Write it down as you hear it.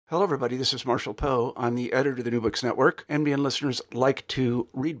Hello, everybody. This is Marshall Poe. I'm the editor of the New Books Network. NBN listeners like to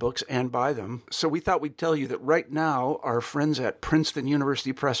read books and buy them. So we thought we'd tell you that right now, our friends at Princeton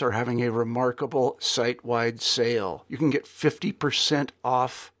University Press are having a remarkable site-wide sale. You can get 50%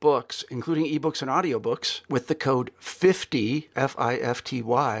 off books, including ebooks and audiobooks, with the code 50,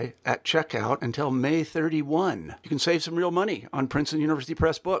 F-I-F-T-Y, at checkout until May 31. You can save some real money on Princeton University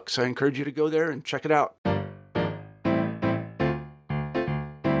Press books. I encourage you to go there and check it out.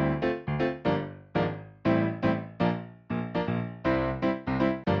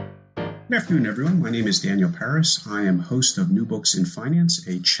 Good afternoon, everyone. My name is Daniel Paris. I am host of New Books in Finance,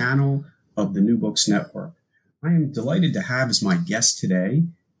 a channel of the New Books Network. I am delighted to have as my guest today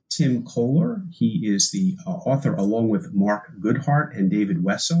Tim Kohler. He is the author, along with Mark Goodhart and David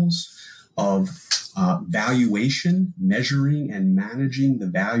Wessels, of Valuation, Measuring and Managing the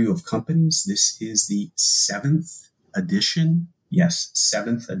Value of Companies. This is the seventh edition. Yes,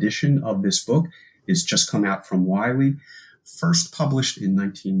 seventh edition of this book. It's just come out from Wiley. First published in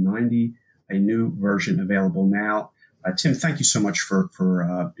 1990, a new version available now. Tim, thank you so much for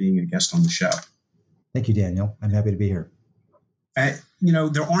being a guest on the show. Thank you, Daniel. I'm happy to be here.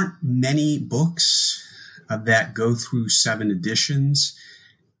 There aren't many books that go through 7 editions.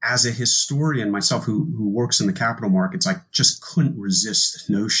 As a historian myself who works in the capital markets, I just couldn't resist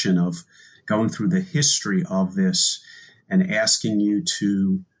the notion of going through the history of this and asking you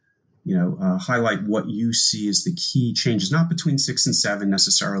to highlight what you see as the key changes, not between 6 and 7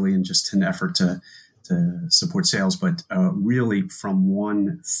 necessarily, in just an effort to support sales, but really from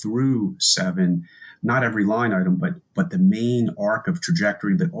 1 through 7, not every line item, but the main arc of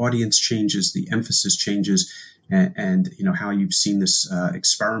trajectory, the audience changes, the emphasis changes, and how you've seen this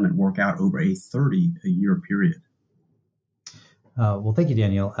experiment work out over a 30-year period. Well, thank you,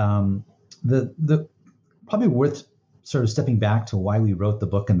 Daniel. The probably worth sort of stepping back to why we wrote the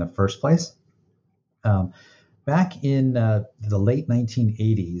book in the first place. Back in the late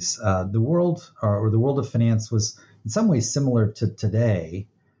 1980s, the world of finance was in some ways similar to today,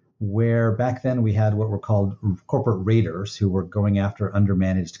 where back then we had what were called corporate raiders who were going after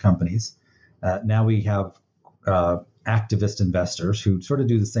undermanaged companies. Now we have activist investors who sort of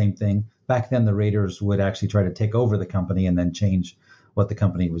do the same thing. Back then, the raiders would actually try to take over the company and then change what the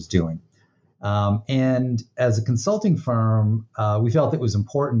company was doing. And as a consulting firm, we felt it was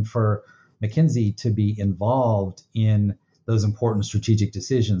important for McKinsey to be involved in those important strategic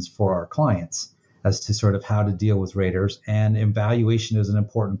decisions for our clients as to sort of how to deal with raiders. And evaluation is an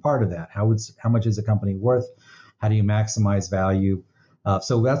important part of that. How much is a company worth? How do you maximize value?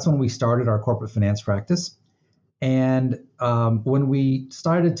 So that's when we started our corporate finance practice. And when we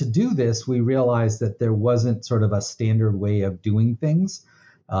started to do this, we realized that there wasn't sort of a standard way of doing things.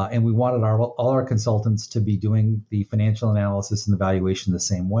 And we wanted all our consultants to be doing the financial analysis and the valuation the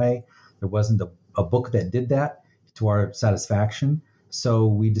same way. There wasn't a book that did that to our satisfaction. So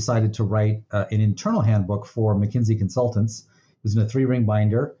we decided to write an internal handbook for McKinsey consultants. It was in a 3-ring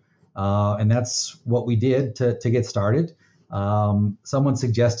binder. And that's what we did to get started. Someone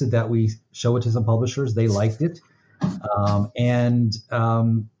suggested that we show it to some publishers. They liked it. We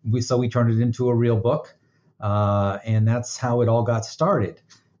turned it into a real book. And that's how it all got started.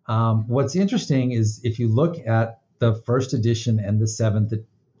 What's interesting is if you look at the first edition and the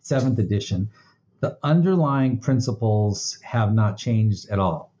seventh edition, the underlying principles have not changed at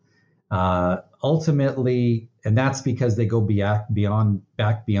all. Ultimately, and that's because they go back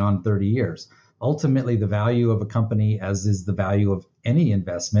beyond 30 years. Ultimately, the value of a company, as is the value of any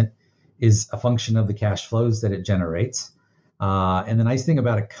investment, is a function of the cash flows that it generates. And the nice thing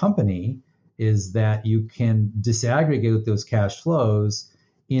about a company is that you can disaggregate those cash flows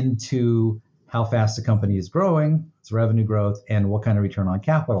into how fast a company is growing, its revenue growth, and what kind of return on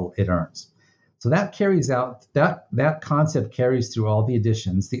capital it earns. So that carries out, that concept carries through all the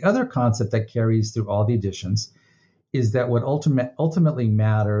editions. The other concept that carries through all the editions is that what ultimately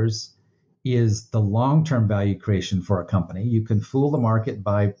matters is the long-term value creation for a company. You can fool the market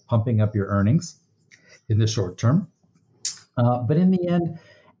by pumping up your earnings in the short term. But in the end,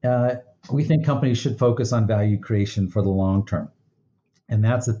 we think companies should focus on value creation for the long term. And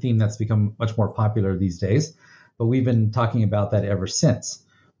that's a theme that's become much more popular these days. But we've been talking about that ever since.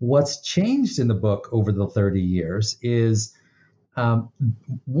 What's changed in the book over the 30 years is,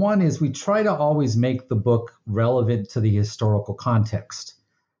 one is we try to always make the book relevant to the historical context.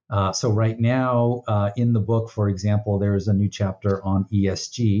 So right now in the book, for example, there is a new chapter on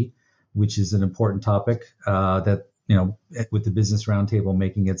ESG, which is an important topic that, with the Business Roundtable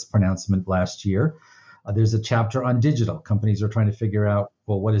making its pronouncement last year. There's a chapter on digital. Companies are trying to figure out,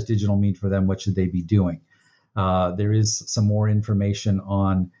 well, what does digital mean for them? What should they be doing? There is some more information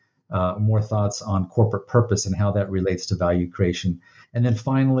on more thoughts on corporate purpose and how that relates to value creation. And then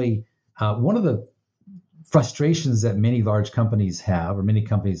finally, one of the frustrations that many large companies have, or many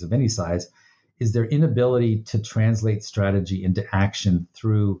companies of any size, is their inability to translate strategy into action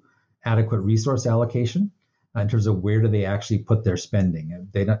through adequate resource allocation in terms of where do they actually put their spending.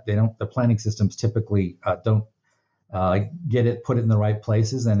 The planning systems typically don't put it in the right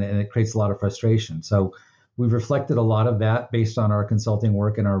places, and it creates a lot of frustration. So we've reflected a lot of that based on our consulting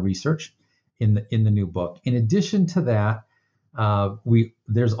work and our research in the new book. In addition to that,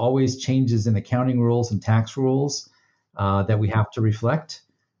 there's always changes in accounting rules and tax rules that we have to reflect.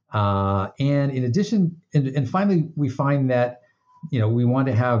 And in addition, and finally, we find that we want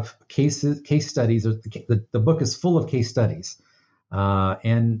to have case studies. Or the book is full of case studies,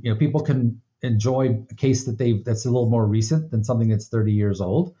 and people can enjoy a case that's a little more recent than something that's 30 years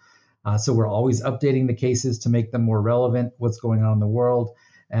old. So we're always updating the cases to make them more relevant, what's going on in the world.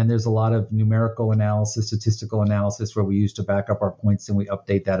 And there's a lot of numerical analysis, statistical analysis where we use to back up our points, and we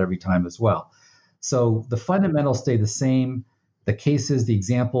update that every time as well. So the fundamentals stay the same. The cases, the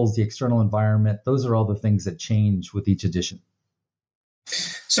examples, the external environment, those are all the things that change with each edition.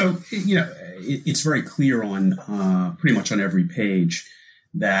 So, it's very clear on pretty much on every page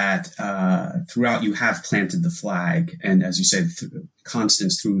that throughout you have planted the flag. And as you said,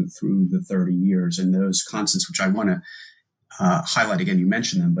 constants through the 30 years. And those constants, which I want to highlight again, you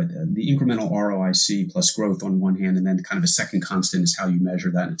mentioned them, but the incremental ROIC plus growth on one hand, and then kind of a second constant is how you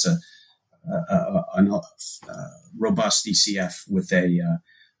measure that. It's a robust DCF with a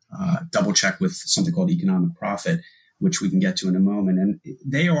double check with something called economic profit, which we can get to in a moment. And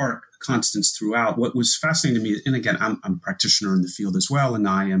they are constants throughout. What was fascinating to me, and again, I'm a practitioner in the field as well, and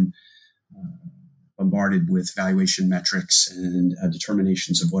I am bombarded with valuation metrics and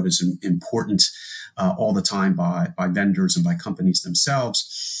determinations of what is important all the time by vendors and by companies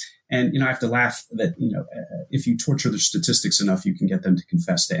themselves. And, I have to laugh that, if you torture the statistics enough, you can get them to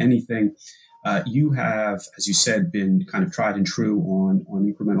confess to anything. You have, as you said, been kind of tried and true on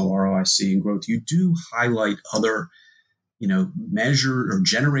incremental ROIC and growth. You do highlight other, measure or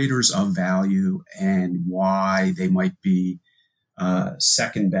generators of value and why they might be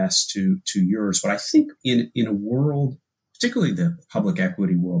second best to yours. But I think in a world, particularly the public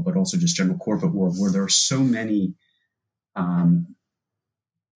equity world, but also just general corporate world, where there are so many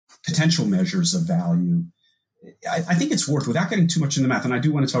potential measures of value, I think it's worth, without getting too much in the math, and I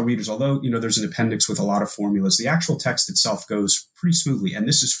do want to tell readers, although, there's an appendix with a lot of formulas, the actual text itself goes pretty smoothly. And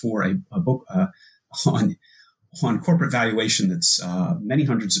this is for a book on corporate valuation that's many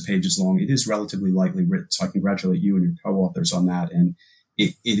hundreds of pages long. It is relatively lightly written, so I congratulate you and your co-authors on that. And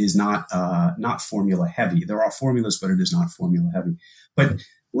it is not formula heavy. There are formulas, but it is not formula heavy. But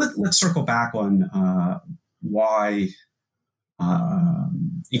let's circle back on why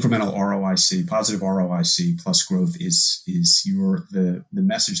incremental ROIC, positive ROIC plus growth is the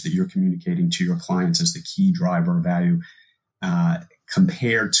message that you're communicating to your clients as the key driver of value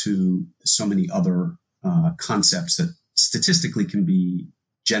compared to so many other concepts that statistically can be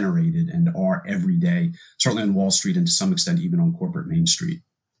generated and are every day, certainly on Wall Street and to some extent even on corporate Main Street.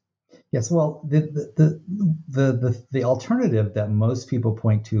 Yes, well, the alternative that most people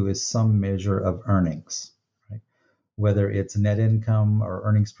point to is some measure of earnings, right? Whether it's net income or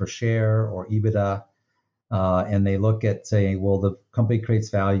earnings per share or EBITDA, and they look at saying, well, the company creates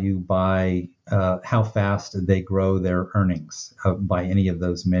value by how fast they grow their earnings by any of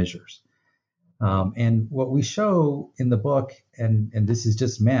those measures. And what we show in the book, and this is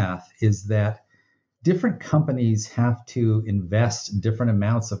just math, is that different companies have to invest different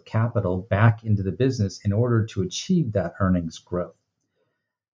amounts of capital back into the business in order to achieve that earnings growth.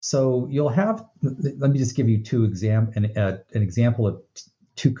 So you'll have, let me just give you an example of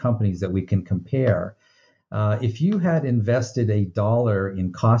two companies that we can compare. If you had invested $1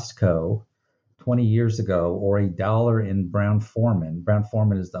 in Costco 20 years ago, or $1 in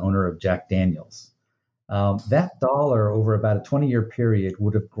Brown-Forman is the owner of Jack Daniels. That dollar over about a 20-year period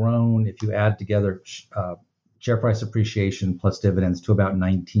would have grown, if you add together share price appreciation plus dividends, to about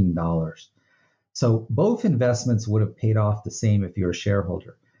 $19. So both investments would have paid off the same if you're a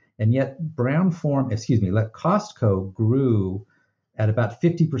shareholder. And yet Costco grew at about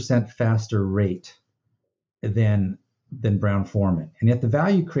 50% faster rate than Brown-Forman. And yet the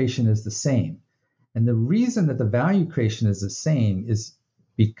value creation is the same. And the reason that the value creation is the same is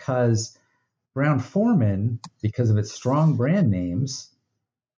because Brown-Forman, because of its strong brand names,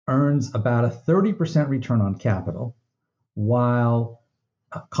 earns about a 30% return on capital, while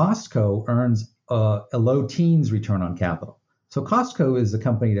Costco earns a low teens return on capital. So Costco is a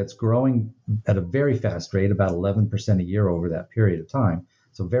company that's growing at a very fast rate, about 11% a year over that period of time.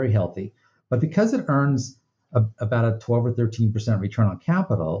 So very healthy. But because it earns about a 12 or 13% return on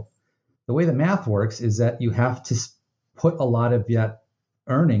capital, the way the math works is that you have to put a lot of that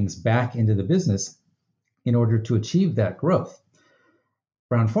earnings back into the business in order to achieve that growth.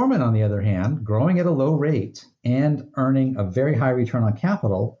 Brown-Forman, on the other hand, growing at a low rate and earning a very high return on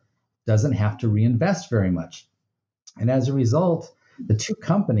capital, doesn't have to reinvest very much. And as a result, the two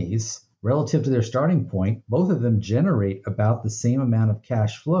companies, relative to their starting point, both of them generate about the same amount of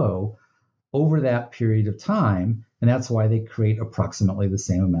cash flow over that period of time. And that's why they create approximately the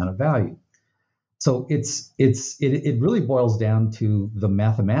same amount of value. So it really boils down to the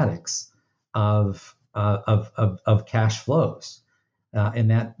mathematics of cash flows.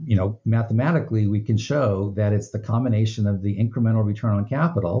 And that, mathematically, we can show that it's the combination of the incremental return on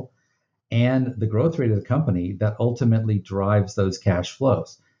capital and the growth rate of the company that ultimately drives those cash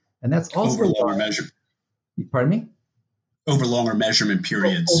flows. And that's also over longer measurement. Pardon me? Over longer measurement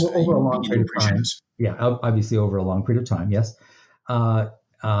periods. Over a long period of time. Yeah, obviously over a long period of time, yes.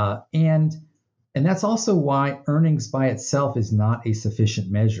 And that's also why earnings by itself is not a sufficient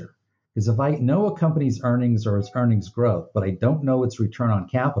measure. Because if I know a company's earnings or its earnings growth, but I don't know its return on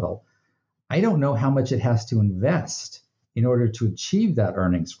capital, I don't know how much it has to invest in order to achieve that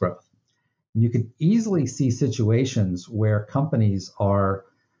earnings growth. And you could easily see situations where companies are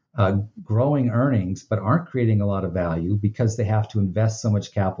growing earnings but aren't creating a lot of value because they have to invest so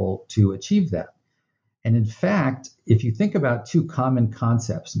much capital to achieve that. And in fact, if you think about two common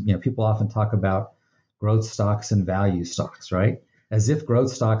concepts, people often talk about growth stocks and value stocks, right? As if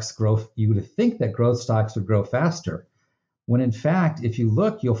growth stocks grow, you would think that growth stocks would grow faster. When in fact, if you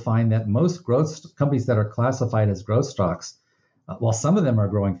look, you'll find that most growth companies that are classified as growth stocks, while some of them are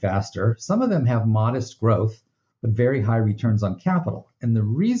growing faster, some of them have modest growth, but very high returns on capital. And the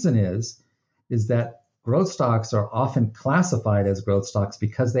reason is that growth stocks are often classified as growth stocks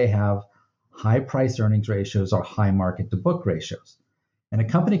because they have high price earnings ratios or high market to book ratios. And a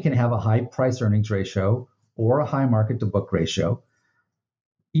company can have a high price earnings ratio or a high market to book ratio,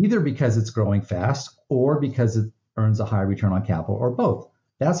 either because it's growing fast or because it earns a high return on capital, or both.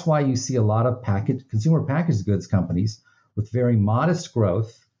 That's why you see a lot of consumer packaged goods companies with very modest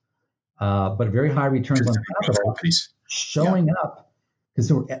growth, but very high returns on capital showing up,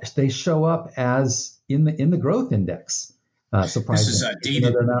 because they show up as in the growth index. Surprisingly,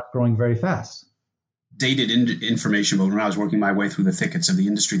 they're not growing very fast. Dated information, but when I was working my way through the thickets of the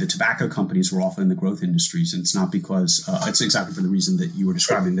industry, the tobacco companies were often in the growth industries. And it's not because it's exactly for the reason that you were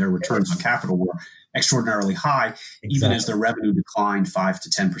describing. Their returns on capital were extraordinarily high, even as their revenue declined 5 to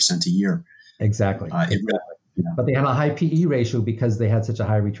 10% a year. Exactly. But they had a high PE ratio because they had such a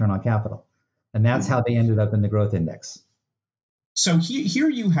high return on capital. And that's how they ended up in the growth index. So here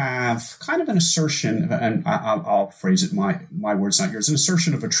you have kind of an assertion, and I'll phrase it, my words, not yours, an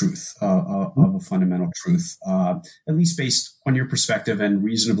assertion of a truth, of a fundamental truth, at least based on your perspective and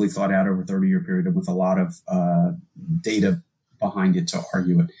reasonably thought out over a 30-year period and with a lot of data behind it to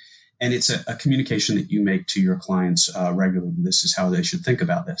argue it. And it's a communication that you make to your clients regularly. This is how they should think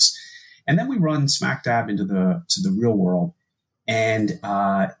about this. And then we run smack dab into the real world. And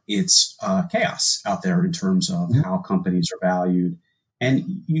it's chaos out there in terms of how companies are valued.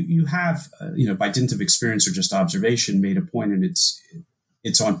 And you have, by dint of experience or just observation, made a point, and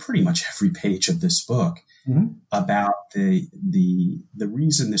it's on pretty much every page of this book, about the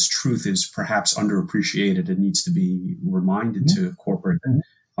reason this truth is perhaps underappreciated and needs to be reminded to corporate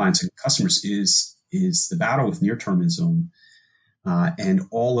clients and customers is the battle with near-termism. And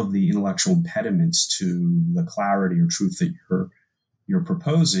all of the intellectual impediments to the clarity or truth that you're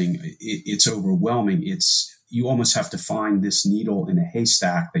proposing, it's overwhelming. You almost have to find this needle in a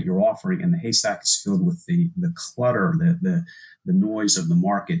haystack that you're offering, and the haystack is filled with the clutter, the noise of the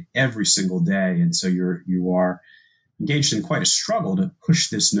market every single day. And so you are engaged in quite a struggle to push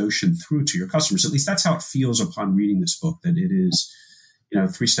this notion through to your customers. At least that's how it feels upon reading this book, that it is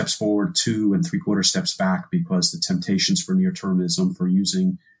 3 steps forward, 2 3/4 steps back, because the temptations for near-termism, for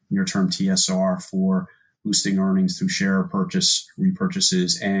using near-term TSR, for boosting earnings through share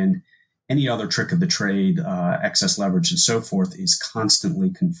repurchases, and any other trick of the trade, excess leverage and so forth, is constantly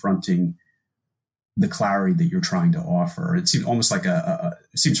confronting the clarity that you're trying to offer. It seems almost like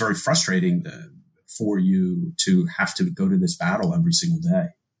it seems very frustrating for you to have to go to this battle every single day.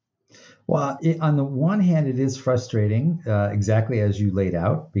 Well, on the one hand, it is frustrating, exactly as you laid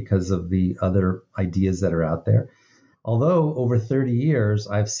out, because of the other ideas that are out there. Although over 30 years,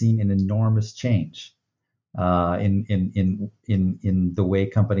 I've seen an enormous change in the way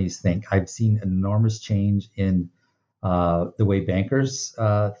companies think. I've seen an enormous change in the way bankers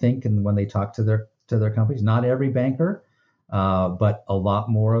think and when they talk to their companies. Not every banker but a lot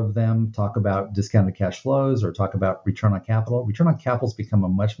more of them talk about discounted cash flows or talk about return on capital. Return on capital has become a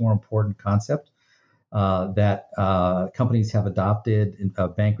much more important concept that companies have adopted,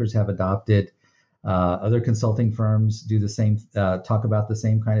 bankers have adopted. Other consulting firms do the same, talk about the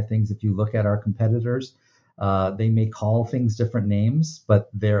same kind of things. If you look at our competitors, they may call things different names, but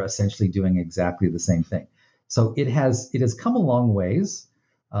they're essentially doing exactly the same thing. So it has come a long ways.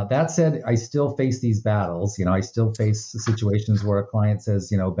 That said, I still face these battles. I still face situations where a client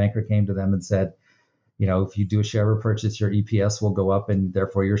says, a banker came to them and said, if you do a share repurchase, your EPS will go up and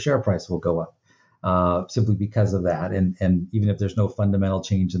therefore your share price will go up simply because of that. And even if there's no fundamental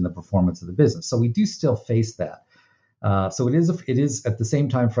change in the performance of the business. So we do still face that. So it is at the same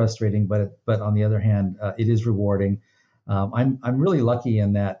time frustrating, but on the other hand, it is rewarding. I'm really lucky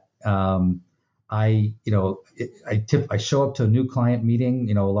in that I show up to a new client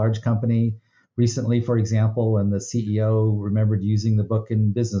meeting, a large company recently, for example, and the CEO remembered using the book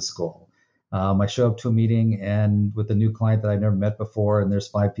in business school. I show up to a meeting and with a new client that I've never met before, and there's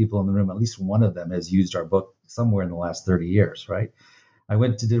 5 people in the room. At least one of them has used our book somewhere in the last 30 years, right? I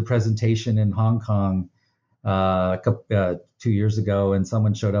went to do a presentation in Hong Kong 2 years ago, and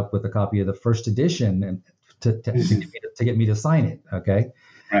someone showed up with a copy of the first edition and to get me to sign it. Okay.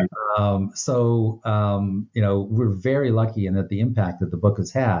 Right. We're very lucky in that the impact that the book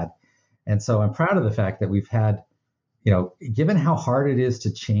has had. And so I'm proud of the fact that we've had, given how hard it is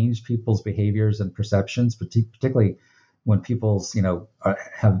to change people's behaviors and perceptions, particularly when people's,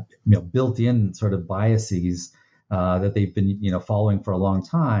 have, built in sort of biases that they've been, following for a long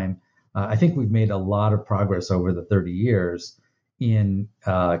time. I think we've made a lot of progress over the 30 years in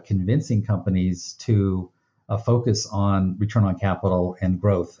convincing companies to focus on return on capital and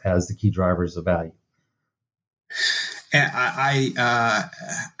growth as the key drivers of value. And I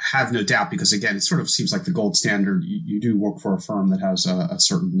have no doubt, because again, it sort of seems like the gold standard. You do work for a firm that has a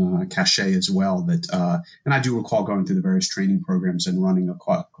certain cachet as well. And I do recall going through the various training programs and running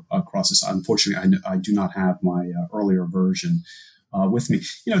across this. Unfortunately, I do not have my earlier version with me.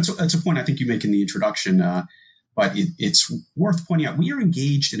 It's a point I think you make in the introduction, but it's worth pointing out. We are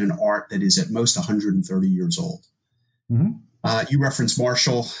engaged in an art that is at most 130 years old. Mm-hmm. You referenced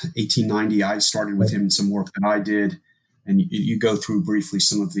Marshall, 1890. I started with him in some work that I did. And you go through briefly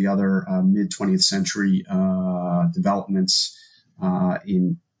some of the other mid-20th century developments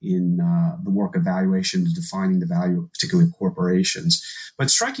in the work of valuation, defining the value of particularly corporations. But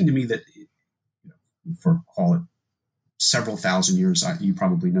it's striking to me that for call it several thousand years, you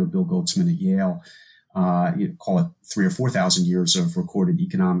probably know Bill Goldsman at Yale. Call it 3,000 or 4,000 years of recorded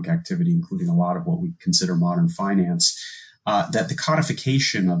economic activity, including a lot of what we consider modern finance. That the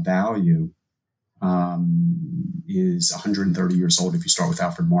codification of value is 130 years old if you start with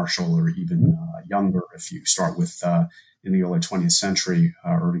Alfred Marshall, or even younger if you start with in the early 20th century,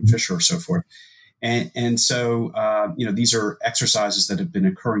 Irving Fisher, or so forth. And so these are exercises that have been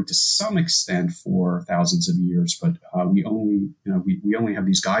occurring to some extent for thousands of years, but we only have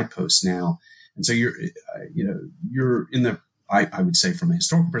these guideposts now. And so you're in the, I would say from a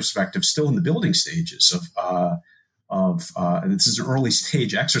historical perspective, still in the building stages of and this is an early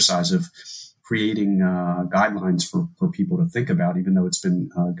stage exercise of creating guidelines for people to think about, even though it's been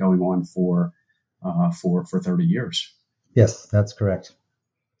going on for 30 years. Yes, that's correct.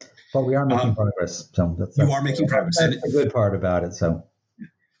 But we are making progress. So you are making progress. That's a good part about it. So,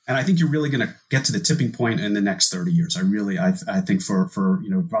 and I think you're really going to get to the tipping point in the next 30 years. I think for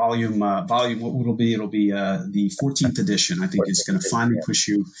volume, what it'll be the 14th edition. I think is going to finally push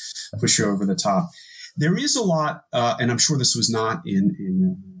you over the top. There is a lot, and I'm sure this was not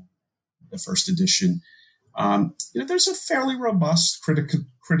in the first edition. There's a fairly robust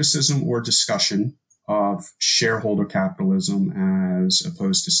criticism or discussion of shareholder capitalism as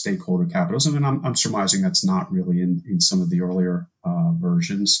opposed to stakeholder capitalism. And I'm surmising that's not really in some of the earlier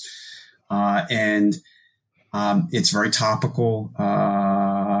versions. And it's very topical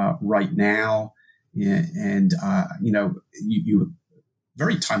right now. And you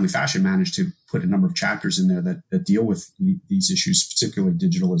very timely fashion managed to put a number of chapters in there that deal with these issues, particularly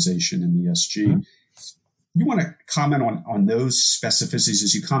digitalization and ESG. Mm-hmm. You want to comment on those specificities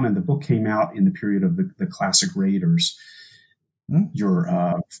as you comment? The book came out in the period of the classic Raiders,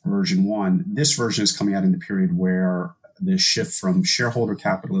 your version 1. This version is coming out in the period where the shift from shareholder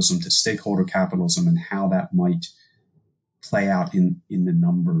capitalism to stakeholder capitalism and how that might play out in the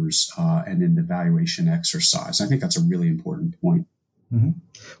numbers and in the valuation exercise. I think that's a really important point. Mm-hmm.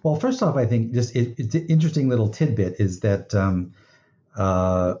 Well, first off, I think just it's an interesting little tidbit is that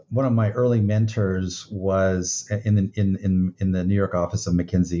one of my early mentors was in the New York office of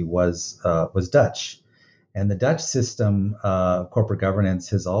McKinsey was Dutch, And the Dutch system of corporate governance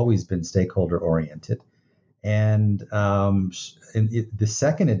has always been stakeholder oriented. And the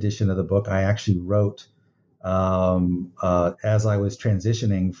second edition of the book, I actually wrote as I was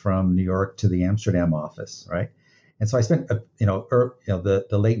transitioning from New York to the Amsterdam office, right? And so I spent, the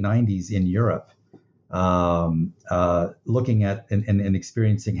late '90s in Europe, looking at and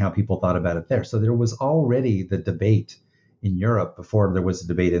experiencing how people thought about it there. So there was already the debate in Europe before there was a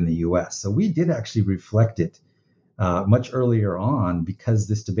debate in the U.S. So we did actually reflect it much earlier on, because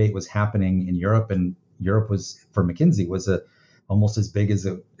this debate was happening in Europe, and Europe was, for McKinsey, was almost as big as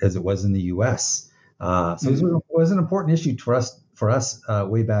it was in the U.S. So it was an important issue for us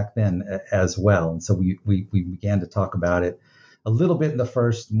way back then as well. And so we began to talk about it a little bit in the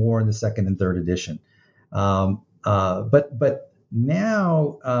first, more in the second and third edition. But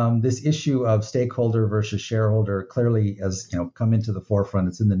now this issue of stakeholder versus shareholder clearly has come into the forefront.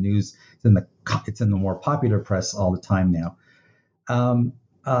 It's in the news. It's in the more popular press all the time now.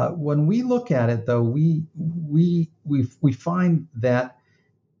 When we look at it, though, we find that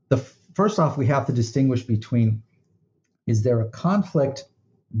first off, we have to distinguish between, is there a conflict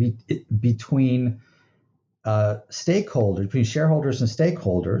between stakeholders, between shareholders and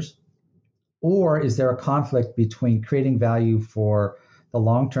stakeholders, or is there a conflict between creating value for the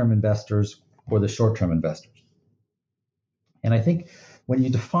long-term investors or the short-term investors? And I think when you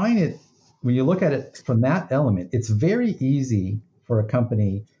define it, when you look at it from that element, it's very easy for a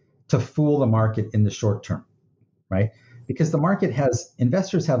company to fool the market in the short term, right? Because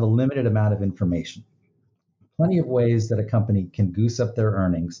investors have a limited amount of information. Plenty of ways that a company can goose up their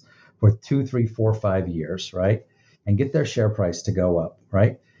earnings for 2, 3, 4, 5 years, right? And get their share price to go up,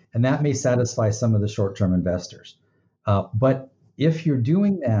 right? And that may satisfy some of the short-term investors. But if you're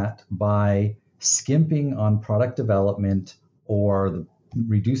doing that by skimping on product development or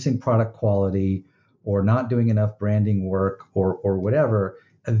reducing product quality or not doing enough branding work or whatever,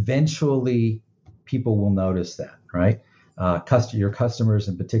 eventually people will notice that, right? Your customers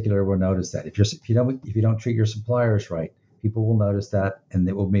in particular will notice that. If you don't treat your suppliers right, people will notice that, and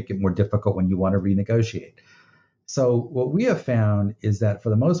it will make it more difficult when you want to renegotiate. So what we have found is that for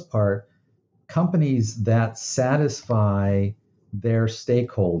the most part, companies that satisfy their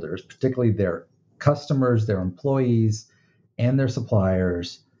stakeholders, particularly their customers, their employees, and their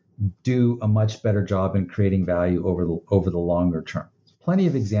suppliers, do a much better job in creating value over the longer term. Plenty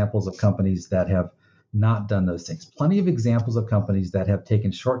of examples of companies that have not done those things. Plenty of examples of companies that have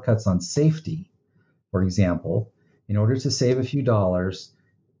taken shortcuts on safety, for example, in order to save a few dollars,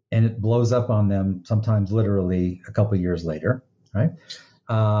 and it blows up on them sometimes literally a couple of years later, right?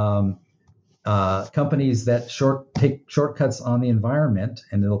 Companies that take shortcuts on the environment,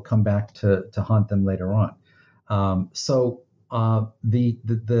 and it'll come back to haunt them later on. So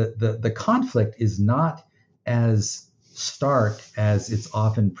the conflict is not as stark as it's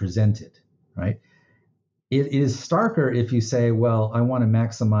often presented, right? It is starker if you say, well, I want to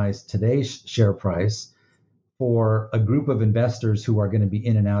maximize today's share price for a group of investors who are going to be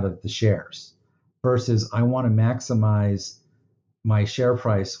in and out of the shares, versus I want to maximize my share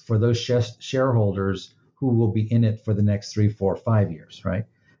price for those shareholders who will be in it for the next 3, 4, 5 years, right?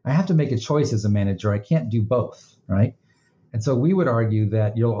 I have to make a choice as a manager. I can't do both, right? And so we would argue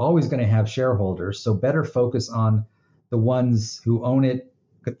that you're always going to have shareholders, so better focus on the ones who own it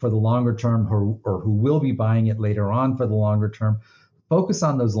for the longer term, or who will be buying it later on for the longer term. Focus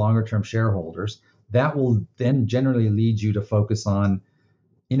on those longer term shareholders. That will then generally lead you to focus on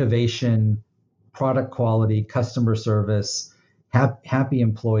innovation, product quality, customer service, happy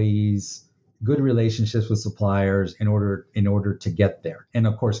employees, good relationships with suppliers in order to get there. And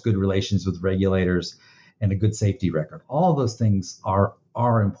of course, good relations with regulators and a good safety record. All those things are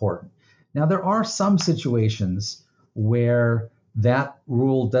important. Now, there are some situations where that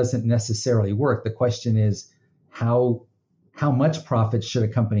rule doesn't necessarily work. The question is, how much profit should a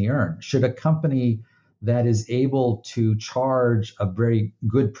company earn? Should a company that is able to charge a very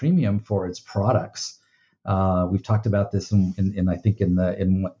good premium for its products? We've talked about this in I think in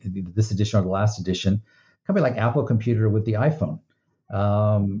this edition or the last edition. A company like Apple Computer with the iPhone,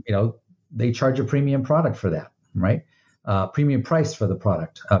 they charge a premium product for that, right? Premium price for the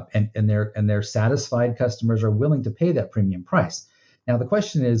product, and their satisfied customers are willing to pay that premium price. Now, the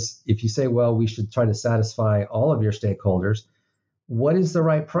question is, if you say, well, we should try to satisfy all of your stakeholders, what is the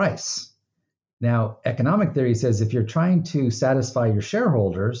right price? Now, economic theory says if you're trying to satisfy your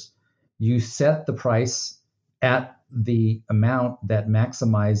shareholders, you set the price at the amount that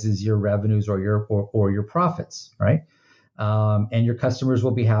maximizes your revenues or your profits, right? And your customers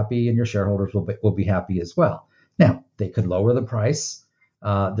will be happy, and your shareholders will be happy as well. Now, they could lower the price.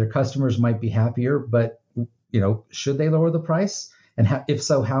 Their customers might be happier, but should they lower the price? And if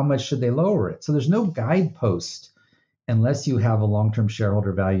so, how much should they lower it? So there's no guidepost unless you have a long-term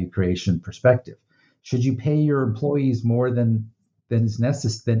shareholder value creation perspective. Should you pay your employees more than is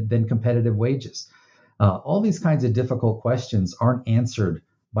necessary than competitive wages? All these kinds of difficult questions aren't answered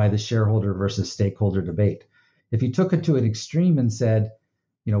by the shareholder versus stakeholder debate. If you took it to an extreme and said,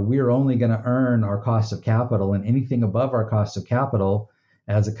 we're only going to earn our cost of capital, and anything above our cost of capital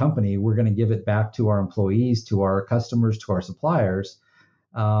as a company, we're going to give it back to our employees, to our customers, to our suppliers,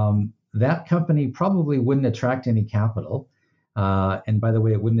 that company probably wouldn't attract any capital. And by the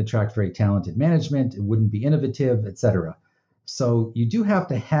way, it wouldn't attract very talented management. It wouldn't be innovative, et cetera. So you do have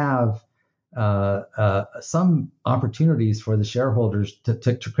to have some opportunities for the shareholders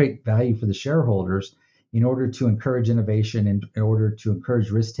to create value for the shareholders in order to encourage innovation, in order to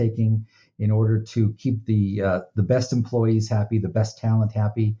encourage risk taking, in order to keep the best employees happy, the best talent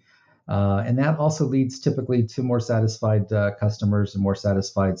happy. And that also leads typically to more satisfied customers and more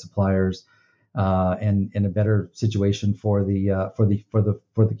satisfied suppliers, and a better situation for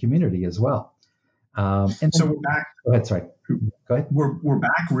the community as well. And so we're back. Go ahead. Sorry. Go ahead. We're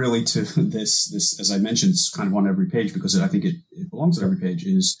back really to this, as I mentioned, it's kind of on every page because I think it belongs on every page,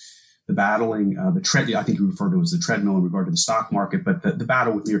 is the battling, I think you referred to it as the treadmill in regard to the stock market, but the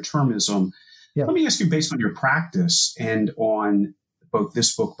battle with near-termism. Yeah. Let me ask you, based on your practice and on both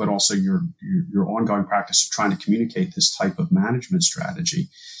this book, but also your ongoing practice of trying to communicate this type of management strategy,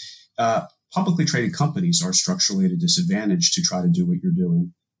 publicly traded companies are structurally at a disadvantage to try to do what you're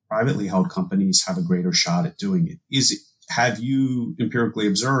doing. Privately held companies have a greater shot at doing it. Have you empirically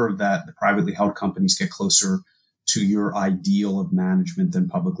observed that the privately held companies get closer to your ideal of management than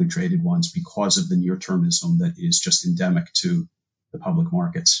publicly traded ones because of the near-termism that is just endemic to the public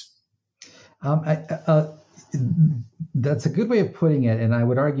markets? That's a good way of putting it, and I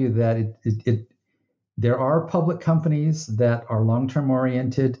would argue that there are public companies that are long-term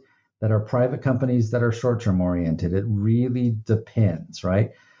oriented, that are private companies that are short-term oriented. It really depends,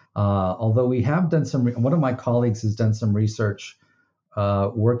 right? Although we have done one of my colleagues has done some research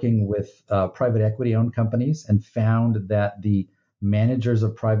working with private equity-owned companies and found that the managers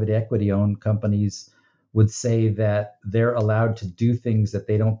of private equity-owned companies would say that they're allowed to do things that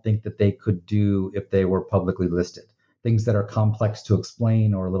they don't think that they could do if they were publicly listed, things that are complex to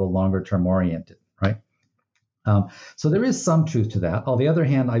explain or a little longer-term oriented, right? So there is some truth to that. On the other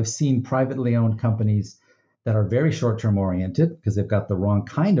hand, I've seen privately owned companies that are very short-term oriented because they've got the wrong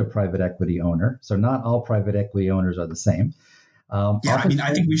kind of private equity owner. So not all private equity owners are the same. I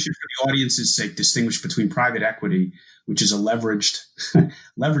think we should, for the audience's sake, distinguish between private equity, which is a leveraged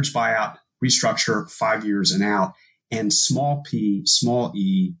buyout, restructure 5 years and out, and small p, small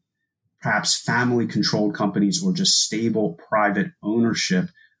e, perhaps family-controlled companies or just stable private ownership,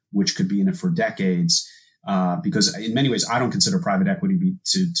 which could be in it for decades. Because in many ways, I don't consider private equity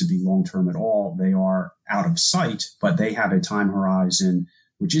to be long-term at all. They are out of sight, but they have a time horizon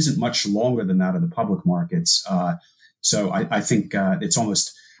which isn't much longer than that of the public markets. So I think it's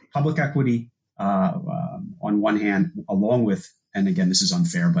almost public equity on one hand, along with, and again, this is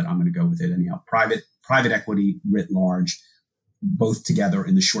unfair, but I'm going to go with it anyhow, private equity writ large, both together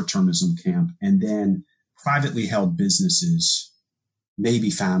in the short-termism camp, and then privately held businesses, maybe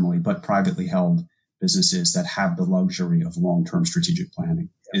family, but privately held businesses that have the luxury of long-term strategic planning.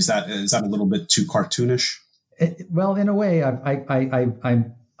 Is that a little bit too cartoonish? Well, in a way,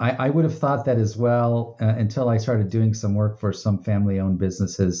 I would have thought that as well until I started doing some work for some family-owned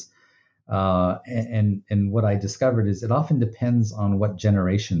businesses. And what I discovered is it often depends on what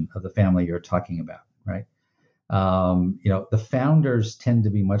generation of the family you're talking about, right? The founders tend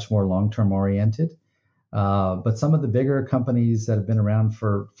to be much more long-term oriented. But some of the bigger companies that have been around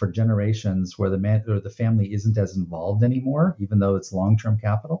for generations, where the family isn't as involved anymore, even though it's long-term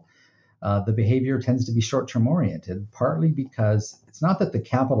capital, the behavior tends to be short-term oriented, partly because it's not that the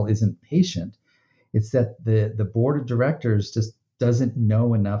capital isn't patient, it's that the board of directors just doesn't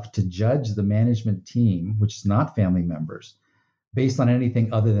know enough to judge the management team, which is not family members, based on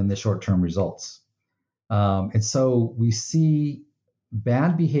anything other than the short-term results. And so we see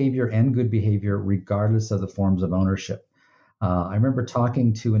bad behavior and good behavior regardless of the forms of ownership. I remember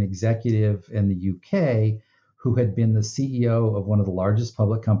talking to an executive in the UK who had been the CEO of one of the largest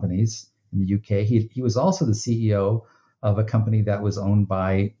public companies in the UK. He was also the CEO of a company that was owned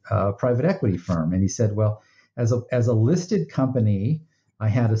by a private equity firm. And he said, well, as a listed company, I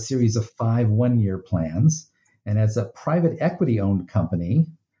had a series of 5 one-year plans. And as a private equity owned company,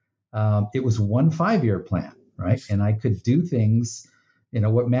 it was 1 5-year plan, right? And I could do things,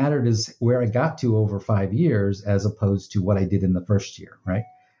 what mattered is where I got to over 5 years as opposed to what I did in the first year, right?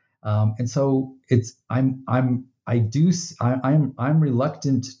 And so I'm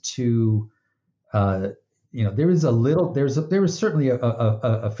reluctant to, there is certainly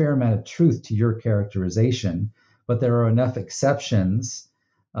a fair amount of truth to your characterization, but there are enough exceptions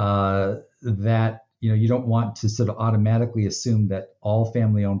that you don't want to sort of automatically assume that all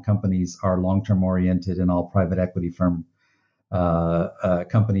family-owned companies are long-term oriented and all private equity firm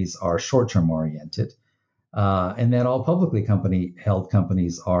companies are short-term oriented, and that all publicly held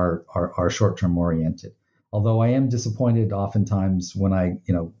companies are short-term oriented. Although I am disappointed oftentimes when I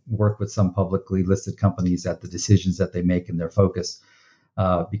work with some publicly listed companies at the decisions that they make and their focus,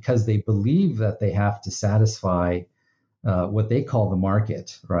 because they believe that they have to satisfy what they call the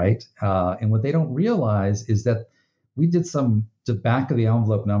market, right? And what they don't realize is that we did some back of the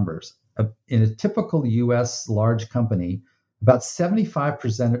envelope numbers. In a typical U.S. large company, about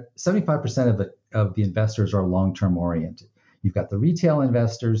 75% of the investors are long-term oriented. You've got the retail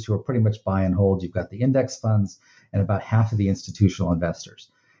investors who are pretty much buy and hold. You've got the index funds and about half of the institutional investors.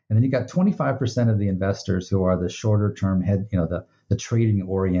 And then you've got 25% of the investors who are the shorter term the trading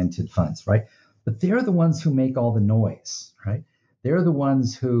oriented funds, right? But they're the ones who make all the noise, right? They're the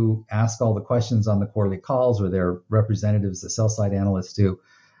ones who ask all the questions on the quarterly calls, or their representatives, the sell side analysts do.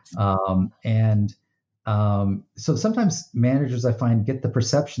 So sometimes managers, I find, get the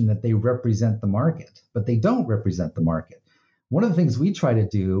perception that they represent the market, but they don't represent the market. One of the things we try to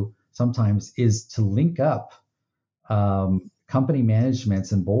do sometimes is to link up company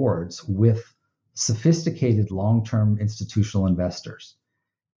managements and boards with sophisticated long-term institutional investors,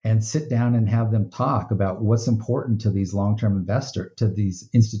 and sit down and have them talk about what's important to these these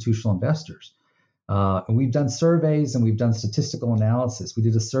institutional investors. And we've done surveys and we've done statistical analysis. We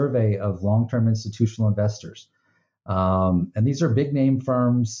did a survey of long-term institutional investors, and these are big name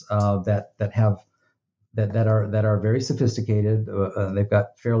firms that are very sophisticated. They've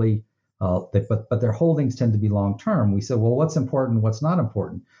got fairly, but their holdings tend to be long-term. We said, well, what's important? What's not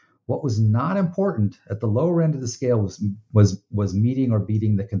important? What was not important at the lower end of the scale was meeting or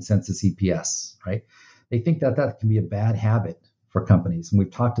beating the consensus EPS, right? They think that can be a bad habit for companies. And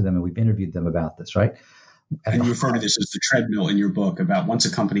we've talked to them and we've interviewed them about this, right? And you refer to this as the treadmill in your book, about once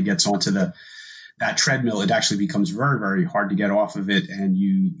a company gets onto that treadmill, it actually becomes very, very hard to get off of it. And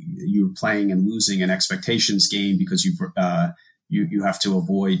you're playing and losing an expectations game because you have to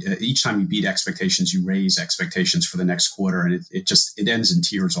avoid, each time you beat expectations, you raise expectations for the next quarter. And it ends in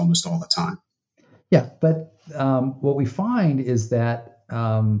tears almost all the time. Yeah. But what we find is that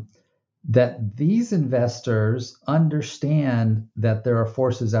these investors understand that there are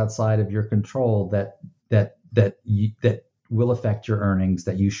forces outside of your control that will affect your earnings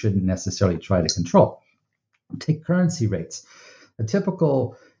that you shouldn't necessarily try to control. Take currency rates. A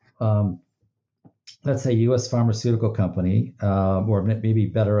typical, let's say, U.S. pharmaceutical company, or maybe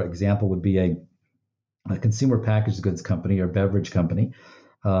better example would be a consumer packaged goods company or beverage company.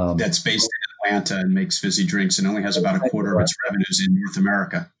 That's based in Atlanta and makes fizzy drinks and only has about a quarter of its revenues in North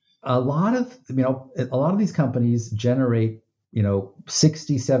America. A lot of these companies generate,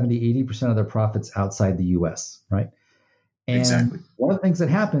 60, 70, 80% of their profits outside the U.S., right? And exactly. One of the things that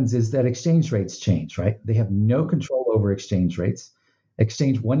happens is that exchange rates change, right? They have no control over exchange rates.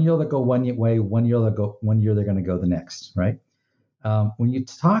 Exchange, 1 year they'll go one way, 1 year they're going to go the next, right? When you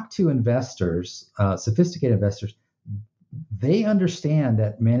talk to investors, sophisticated investors, they understand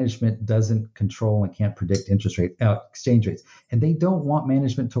that management doesn't control and can't predict exchange rates, and they don't want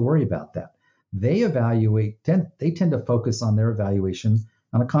management to worry about that. They tend to focus on their evaluation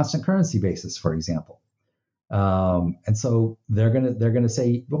on a constant currency basis, for example. And so they're gonna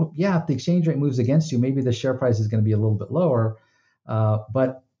say, well, yeah, if the exchange rate moves against you, maybe the share price is going to be a little bit lower,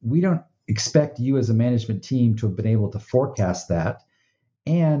 but we don't expect you as a management team to have been able to forecast that.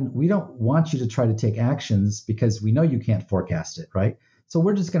 And we don't want you to try to take actions because we know you can't forecast it, right? So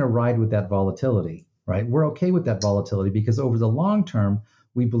we're just going to ride with that volatility, right? We're okay with that volatility because over the long term,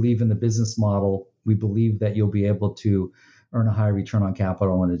 we believe in the business model. We believe that you'll be able to earn a high return on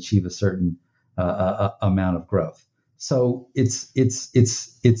capital and achieve a certain amount of growth. So it's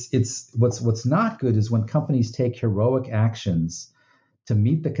what's not good is when companies take heroic actions to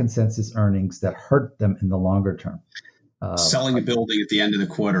meet the consensus earnings that hurt them in the longer term. Selling a building at the end of the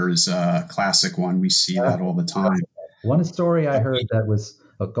quarter is a classic one. We see that all the time. One story I heard that was,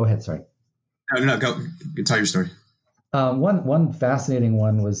 go ahead. Sorry. No, go tell your story. One fascinating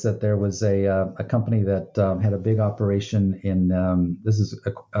one was that there was a company that had a big operation in, this is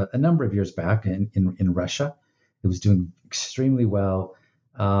a number of years back in Russia. It was doing extremely well.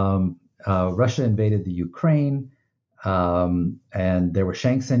 Russia invaded the Ukraine. And there were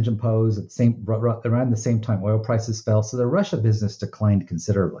sanctions imposed at around the same time oil prices fell. So the Russia business declined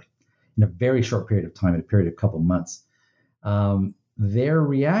considerably. in a very short period of time, in a period of a couple of months. Their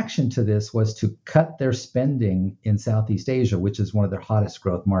reaction to this was to cut their spending in Southeast Asia, which is one of their hottest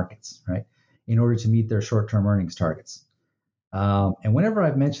growth markets, right, in order to meet their short-term earnings targets. And whenever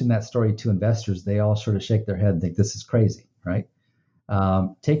I've mentioned that story to investors, they all sort of shake their head and think this is crazy, right?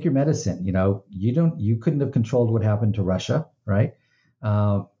 Take your medicine. You couldn't have controlled what happened to Russia, right?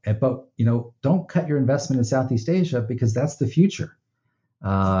 But don't cut your investment in Southeast Asia because that's the future.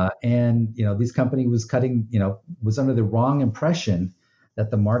 And this company was was under the wrong impression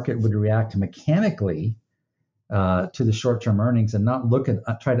that the market would react mechanically to the short-term earnings and not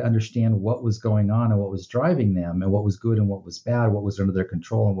try to understand what was going on and what was driving them and what was good and what was bad, what was under their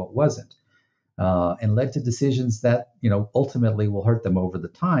control and what wasn't, and led to decisions that ultimately will hurt them over the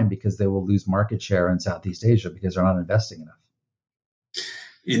time because they will lose market share in Southeast Asia because they're not investing enough.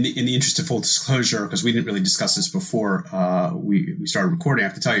 In the interest of full disclosure, because we didn't really discuss this before we started recording, I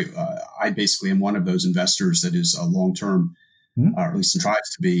have to tell you, I basically am one of those investors that is a long-term, or at least tries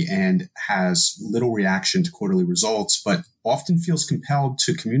to be, and has little reaction to quarterly results, but often feels compelled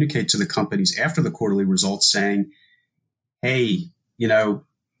to communicate to the companies after the quarterly results saying, hey,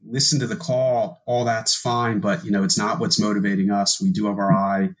 listen to the call, all that's fine, but it's not what's motivating us. We do have our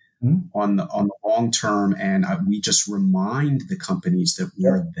eye on the long term, and we just remind the companies that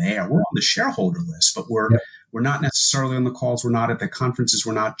we're there. We're on the shareholder list, but we're not necessarily on the calls. We're not at the conferences.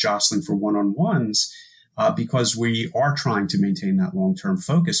 We're not jostling for one-on-ones because we are trying to maintain that long-term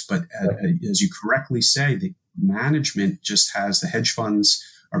focus. But as you correctly say, the management just has the hedge funds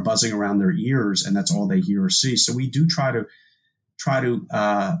are buzzing around their ears, and that's all they hear or see. So we do try to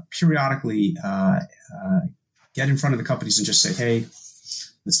periodically get in front of the companies and just say, hey,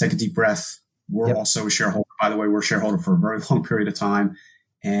 let's take a deep breath. We're also a shareholder. By the way, we're a shareholder for a very long period of time.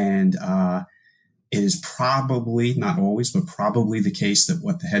 And it is probably, not always, but probably the case that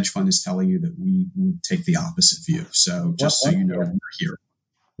what the hedge fund is telling you that we would take the opposite view. So just so you know, we're here.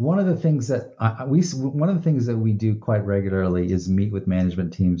 One of the things that we do quite regularly is meet with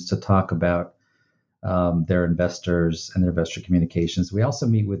management teams to talk about their investors and their investor communications. We also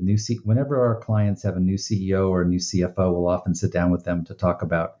meet with whenever our clients have a new CEO or a new CFO, we'll often sit down with them to talk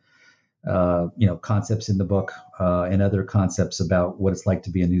about, concepts in the book and other concepts about what it's like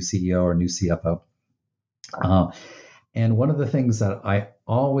to be a new CEO or a new CFO. And one of the things that I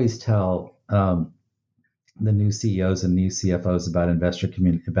always tell the new CEOs and new CFOs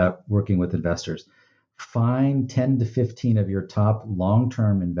about working with investors, find 10 to 15 of your top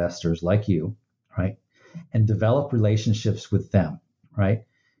long-term investors like you, right? And develop relationships with them, right?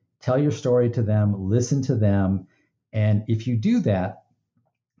 Tell your story to them, listen to them. And if you do that,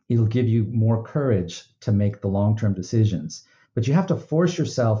 it'll give you more courage to make the long-term decisions. But you have to force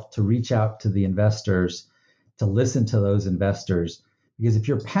yourself to reach out to the investors, to listen to those investors. Because if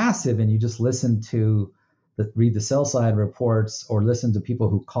you're passive and you just read the sell side reports or listen to people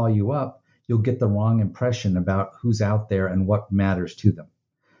who call you up, you'll get the wrong impression about who's out there and what matters to them.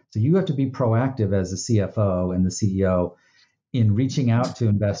 So you have to be proactive as a CFO and the CEO in reaching out to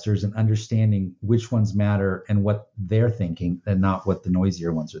investors and understanding which ones matter and what they're thinking and not what the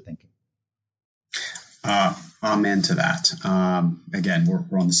noisier ones are thinking. Amen to that. Again,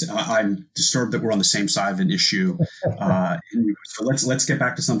 we're on the. I'm disturbed that we're on the same side of an issue. So let's get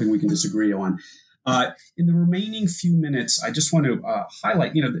back to something we can disagree on. In the remaining few minutes, I just want to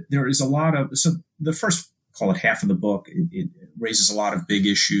highlight. There is a lot of the first, call it half of the book, it raises a lot of big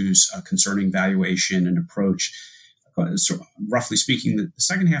issues concerning valuation and approach. So roughly speaking, the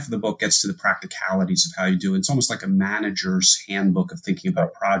second half of the book gets to the practicalities of how you do it. It's almost like a manager's handbook of thinking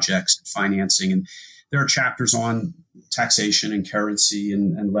about projects and financing. And there are chapters on taxation and currency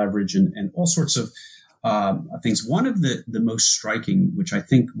and leverage and all sorts of things. One of the most striking, which I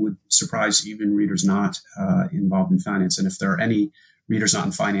think would surprise even readers not involved in finance, and if there are any readers not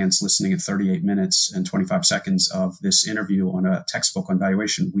in finance listening at 38 minutes and 25 seconds of this interview on a textbook on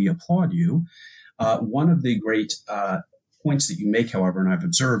valuation, we applaud you. One of the great points that you make, however, and I've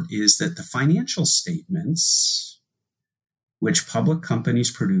observed, is that the financial statements which public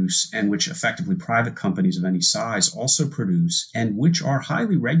companies produce and which effectively private companies of any size also produce, and which are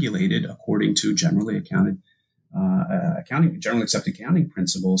highly regulated according to generally accepted accounting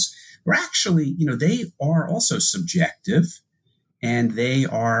principles, are actually, they are also subjective. And they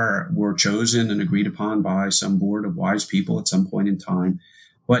were chosen and agreed upon by some board of wise people at some point in time.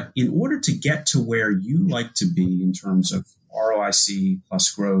 But in order to get to where you like to be in terms of ROIC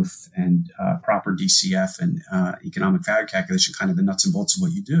plus growth and proper DCF and economic value calculation, kind of the nuts and bolts of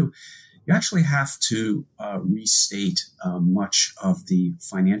what you do, you actually have to restate much of the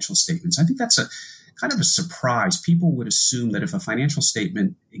financial statements. I think that's a kind of a surprise. People would assume that if a financial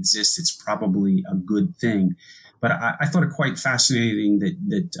statement exists, it's probably a good thing. But I thought it quite fascinating that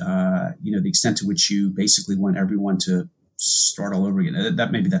the extent to which you basically want everyone to start all over again.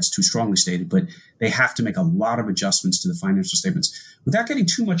 Maybe that's too strongly stated, but they have to make a lot of adjustments to the financial statements. Without getting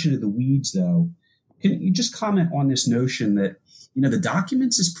too much into the weeds, though, can you just comment on this notion that, the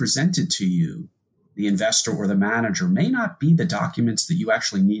documents as presented to you, the investor or the manager, may not be the documents that you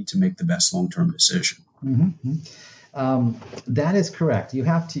actually need to make the best long-term decision? Mm-hmm. That is correct. You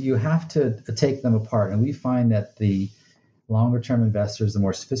have to take them apart, and we find that the longer-term investors, the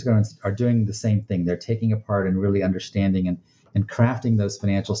more sophisticated ones, are doing the same thing. They're taking apart and really understanding and crafting those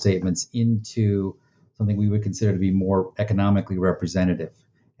financial statements into something we would consider to be more economically representative.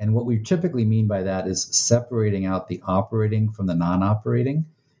 And what we typically mean by that is separating out the operating from the non-operating,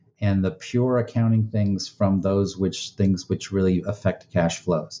 and the pure accounting things from those things which really affect cash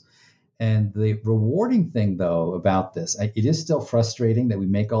flows. And the rewarding thing, though, about this, it is still frustrating that we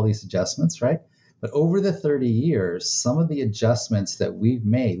make all these adjustments, right? But over the 30 years, some of the adjustments that we've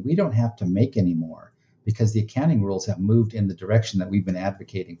made, we don't have to make anymore because the accounting rules have moved in the direction that we've been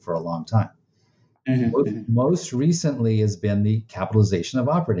advocating for a long time. Mm-hmm. Most recently has been the capitalization of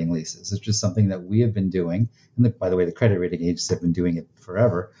operating leases, which is something that we have been doing. And by the way, the credit rating agencies have been doing it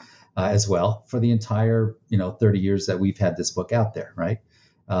forever as well for the entire 30 years that we've had this book out there, right?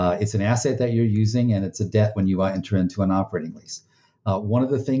 It's an asset that you're using, and it's a debt when you enter into an operating lease. One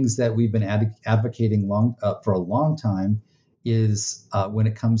of the things that we've been advocating for a long time is when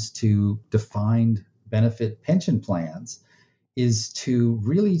it comes to defined benefit pension plans, is to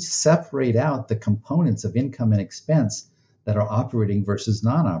really separate out the components of income and expense that are operating versus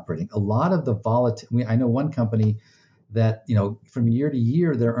non-operating. A lot of the volatility, I know one company that, from year to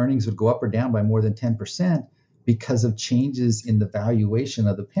year, their earnings would go up or down by more than 10% because of changes in the valuation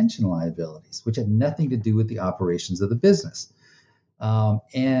of the pension liabilities, which had nothing to do with the operations of the business.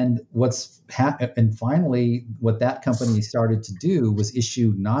 And finally, what that company started to do was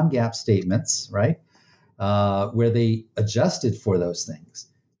issue non-GAAP statements, right? Where they adjusted for those things.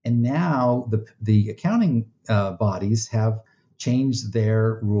 And now the accounting bodies have changed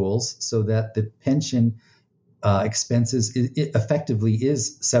their rules so that the pension expenses effectively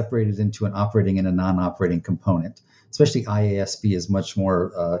is separated into an operating and a non-operating component. Especially IASB is much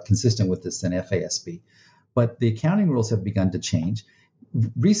more consistent with this than FASB. But the accounting rules have begun to change.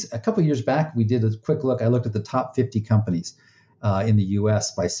 A couple of years back, we did a quick look. I looked at the top 50 companies in the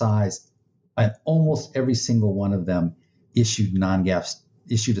U.S. by size, and almost every single one of them issued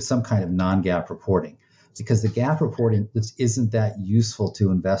some kind of non-GAAP reporting, because the GAAP reporting just isn't that useful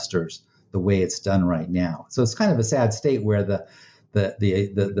to investors the way it's done right now. So it's kind of a sad state where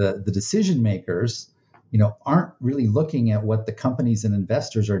the decision makers, aren't really looking at what the companies and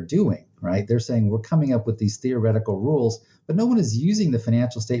investors are doing, right? They're saying we're coming up with these theoretical rules, but no one is using the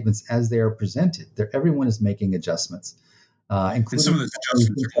financial statements as they are presented. Everyone is making adjustments. And some of those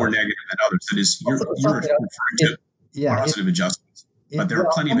adjustments are more negative than others. That is, you're referring to positive adjustments. But there are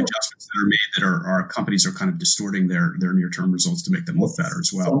plenty of adjustments that are made that our companies are kind of distorting their near-term results to make them look better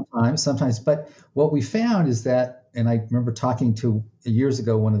as well. Sometimes. But what we found is that, and I remember talking to years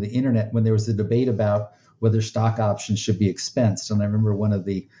ago, one of the internet, when there was a debate about whether stock options should be expensed. And I remember one of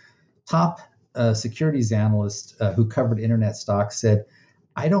the top securities analysts who covered internet stocks said,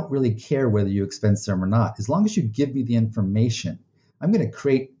 I don't really care whether you expense them or not. As long as you give me the information, I'm going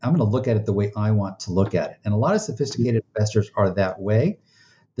to look at it the way I want to look at it. And a lot of sophisticated investors are that way.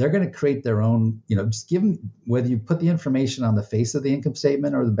 They're going to create their own, just give them, whether you put the information on the face of the income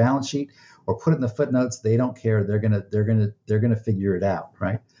statement or the balance sheet or put it in the footnotes, they don't care. They're going to figure it out.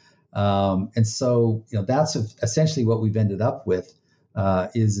 Right. And so, that's essentially what we've ended up with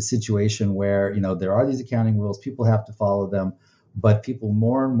is a situation where, there are these accounting rules, people have to follow them, but people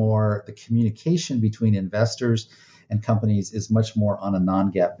more and more, the communication between investors and companies is much more on a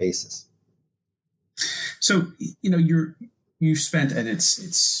non-GAAP basis. So, you spent, and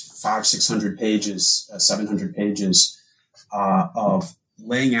it's 500-600 pages, 700 pages of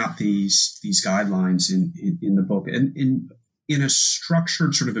laying out these guidelines in the book, and in a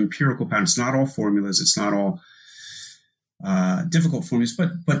structured sort of empirical pattern. It's not all formulas. It's not all difficult formulas,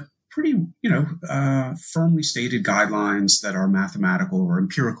 but pretty, firmly stated guidelines that are mathematical or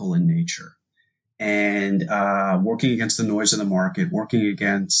empirical in nature, and working against the noise of the market, working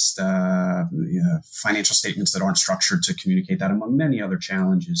against financial statements that aren't structured to communicate that, among many other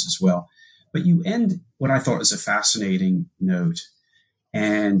challenges as well. But you end what I thought was a fascinating note,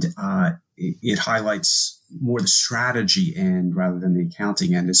 and it highlights more the strategy end rather than the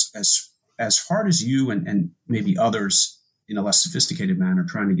accounting end. As hard as you and maybe others in a less sophisticated manner,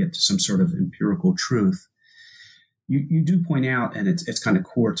 trying to get to some sort of empirical truth. You do point out, and it's kind of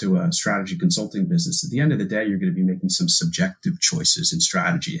core to a strategy consulting business, at the end of the day, you're going to be making some subjective choices in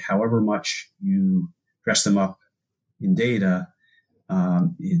strategy. However much you dress them up in data,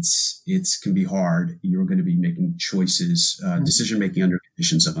 it's can be hard. You're going to be making choices, decision making under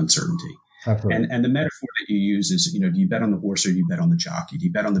conditions of uncertainty. Absolutely. And the metaphor that you use is, do you bet on the horse or do you bet on the jockey? Do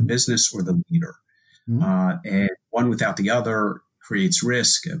you bet on the business or the leader? And one without the other creates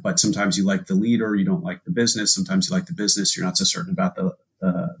risk, but sometimes you like the leader, you don't like the business. Sometimes you like the business, you're not so certain about the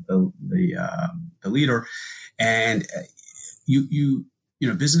leader. And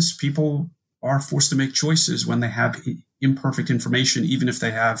business people are forced to make choices when they have imperfect information, even if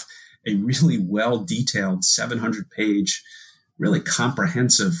they have a really well detailed 700-page, really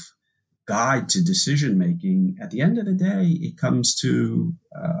comprehensive guide to decision making. At the end of the day, it comes to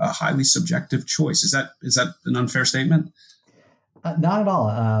a highly subjective choice. Is that an unfair statement? Not at all.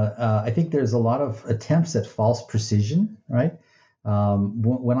 I think there's a lot of attempts at false precision, right?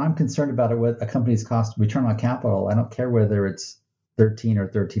 When I'm concerned about what a company's cost return on capital, I don't care whether it's 13 or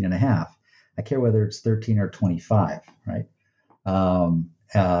 13 and a half. I care whether it's 13 or 25, right? A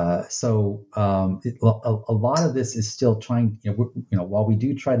lot of this is still trying, while we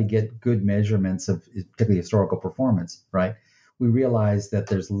do try to get good measurements of particularly historical performance, right? We realize that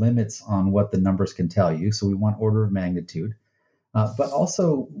there's limits on what the numbers can tell you. So we want order of magnitude. But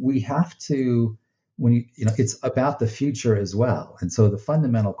also we have to, it's about the future as well. And so the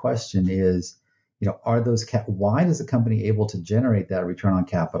fundamental question is, why is a company able to generate that return on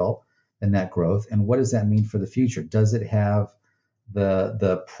capital and that growth? And what does that mean for the future? Does it have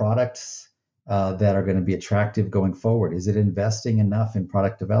the products that are going to be attractive going forward? Is it investing enough in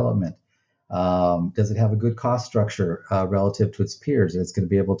product development? Does it have a good cost structure relative to its peers? It's going to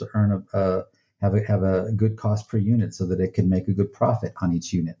be able to earn have a good cost per unit so that it can make a good profit on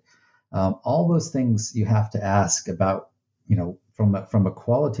each unit. All those things you have to ask about, from a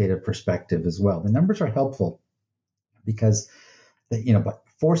qualitative perspective as well. The numbers are helpful because, by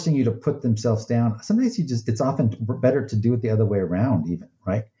forcing you to put themselves down, sometimes it's often better to do it the other way around even,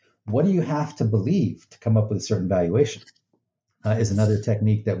 right? What do you have to believe to come up with a certain valuation is another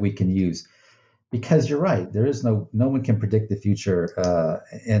technique that we can use. Because you're right, there is no one can predict the future,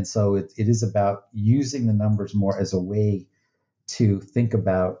 and so it is about using the numbers more as a way to think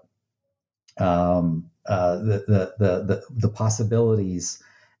about the possibilities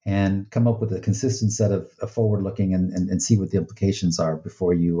and come up with a consistent set of forward-looking and see what the implications are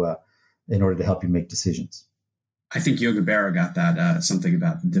before you, in order to help you make decisions. I think Yogi Berra got that, something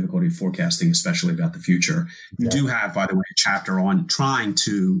about the difficulty of forecasting, especially about the future. You do have, by the way, a chapter on trying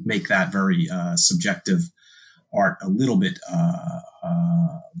to make that very subjective art a little bit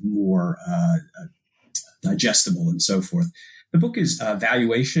more digestible and so forth. The book is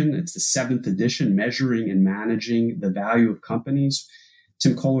Valuation. It's the 7th edition, Measuring and Managing the Value of Companies.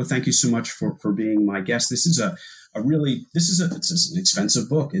 Tim Koehler, thank you so much for being my guest. This is it's an expensive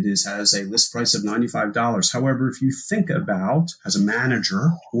book. It has a list price of $95. However, if you think about, as a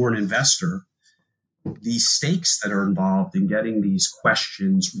manager or an investor, the stakes that are involved in getting these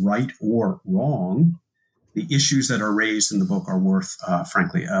questions right or wrong, the issues that are raised in the book are worth,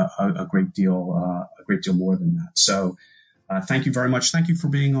 frankly, a great deal more than that. So, thank you very much. Thank you for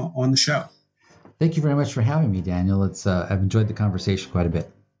being on the show. Thank you very much for having me, Daniel. I've enjoyed the conversation quite a bit.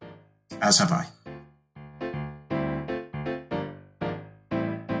 As have I.